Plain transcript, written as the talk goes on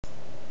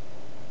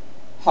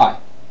Hi,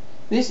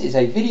 this is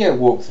a video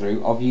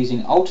walkthrough of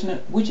using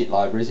alternate widget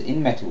libraries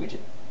in Metawidget.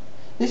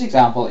 This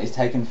example is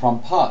taken from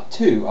part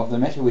 2 of the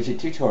Metawidget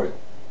tutorial.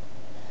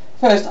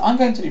 First, I'm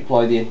going to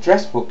deploy the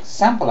address book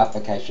sample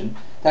application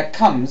that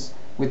comes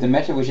with the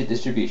Metawidget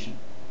distribution.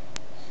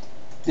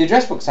 The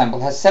address book sample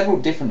has several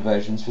different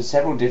versions for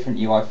several different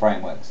UI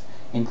frameworks,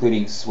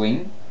 including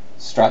Swing,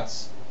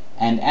 Struts,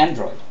 and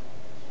Android.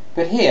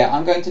 But here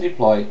I'm going to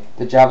deploy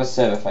the Java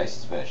Server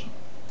Faces version.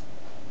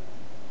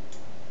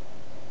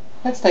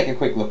 Let's take a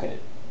quick look at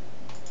it.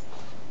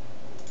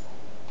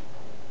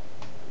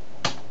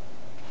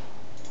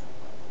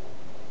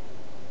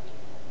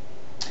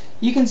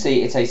 You can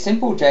see it's a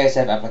simple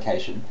JSF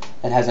application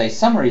that has a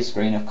summary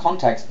screen of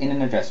contacts in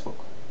an address book.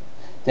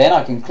 Then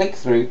I can click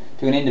through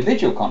to an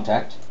individual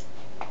contact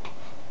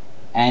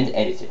and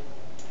edit it.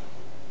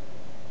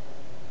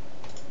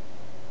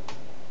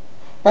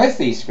 Both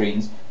these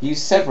screens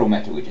use several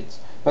Metawidgets,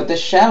 but the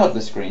shell of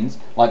the screens,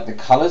 like the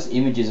colors,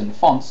 images and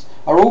fonts,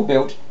 are all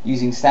built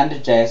using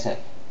standard JSF.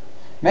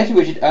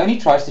 Metawidget only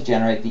tries to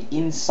generate the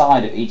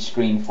inside of each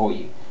screen for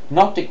you,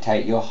 not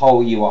dictate your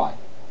whole UI.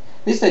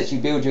 This lets you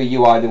build your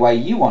UI the way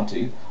you want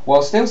to,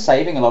 while still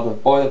saving a lot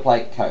of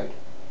boilerplate code.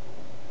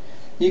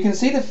 You can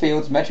see the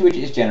fields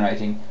Metawidget is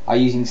generating are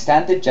using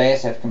standard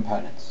JSF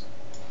components.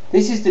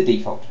 This is the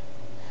default,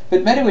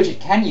 but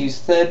Metawidget can use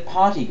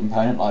third-party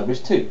component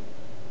libraries too.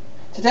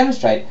 To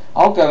demonstrate,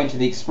 I'll go into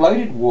the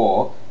exploded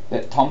war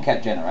that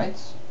Tomcat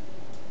generates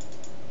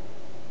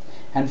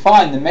and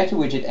find the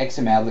Metawidget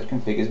XML that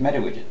configures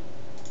Metawidget.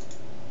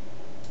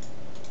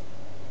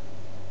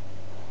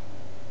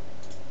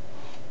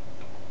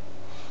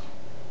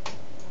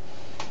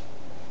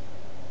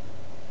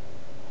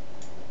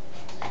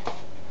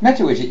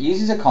 Metawidget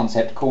uses a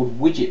concept called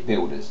widget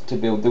builders to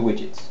build the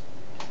widgets.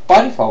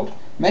 By default,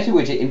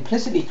 Metawidget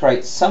implicitly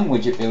creates some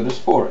widget builders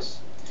for us.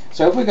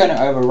 So if we're going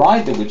to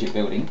override the widget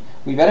building,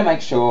 we better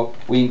make sure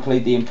we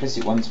include the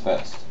implicit ones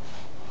first.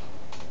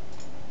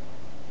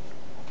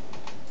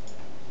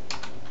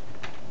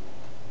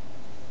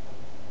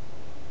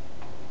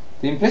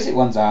 The implicit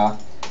ones are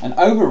an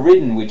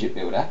overridden widget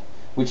builder,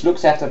 which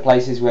looks after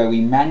places where we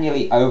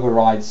manually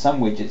override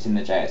some widgets in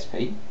the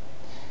JSP,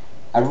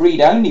 a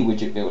read-only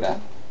widget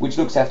builder, which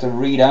looks after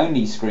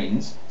read-only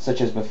screens,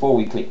 such as before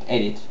we clicked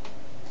edit,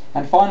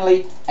 and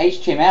finally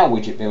HTML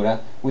widget builder,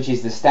 which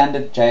is the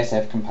standard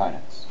JSF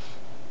components.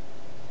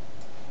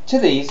 To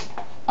these,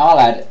 I'll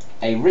add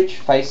a rich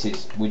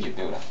faces widget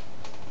builder.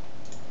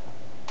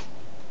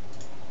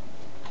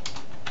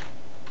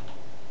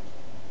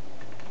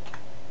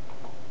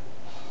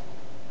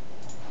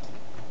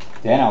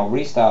 Then I'll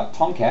restart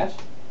Tomcat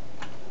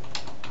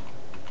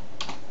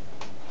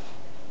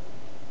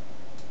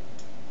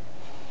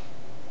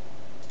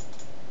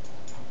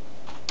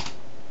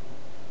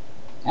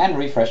and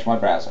refresh my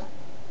browser.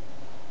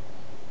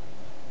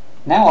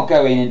 Now I'll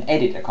go in and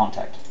edit a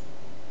contact.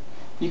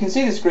 You can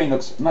see the screen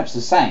looks much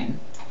the same,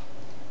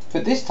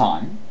 but this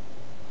time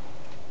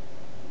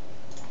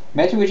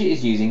Metawidget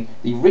is using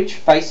the Rich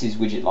Faces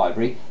widget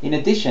library in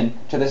addition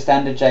to the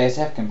standard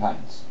JSF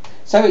components.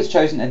 So it's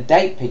chosen a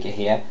date picker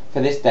here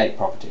for this date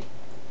property.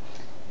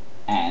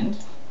 And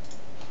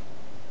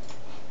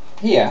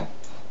here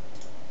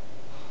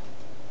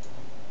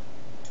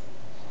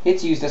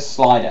it's used a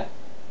slider,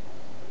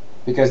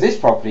 because this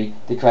property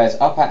declares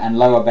upper and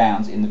lower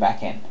bounds in the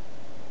back end.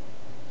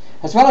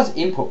 As well as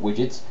input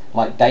widgets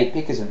like date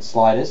pickers and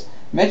sliders,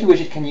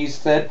 Metawidget can use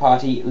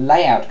third-party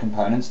layout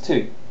components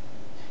too.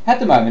 At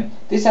the moment,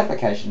 this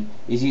application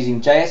is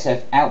using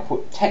JSF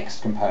output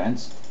text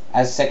components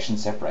as section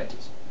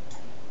separators.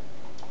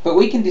 But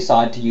we can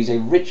decide to use a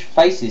Rich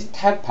Faces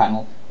tab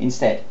panel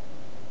instead.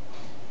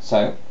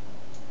 So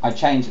I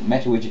change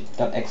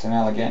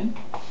metawidget.xml again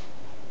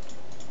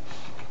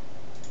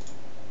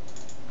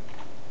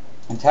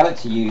and tell it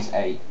to use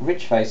a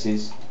Rich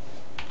Faces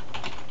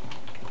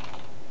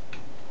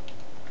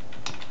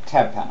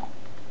tab panel.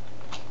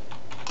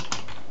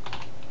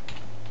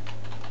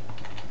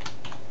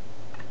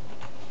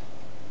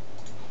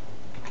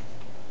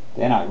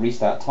 Then I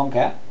restart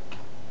Tomcat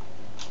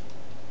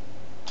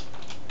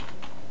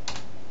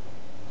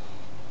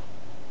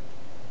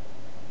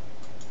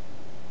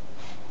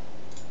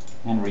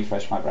and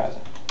refresh my browser.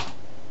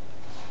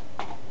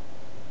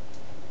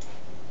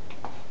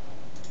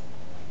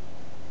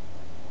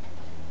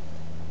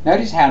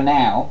 Notice how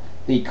now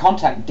the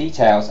contact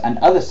details and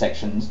other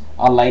sections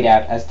are laid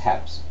out as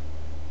tabs.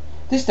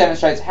 This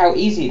demonstrates how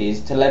easy it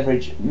is to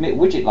leverage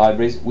widget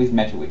libraries with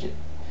Metawidget.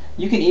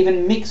 You can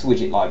even mix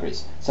widget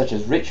libraries, such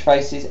as Rich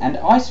Faces and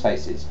Ice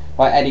Faces,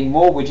 by adding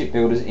more widget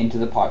builders into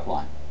the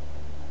pipeline.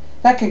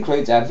 That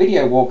concludes our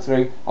video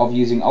walkthrough of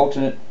using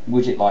alternate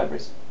widget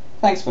libraries.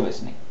 Thanks for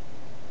listening.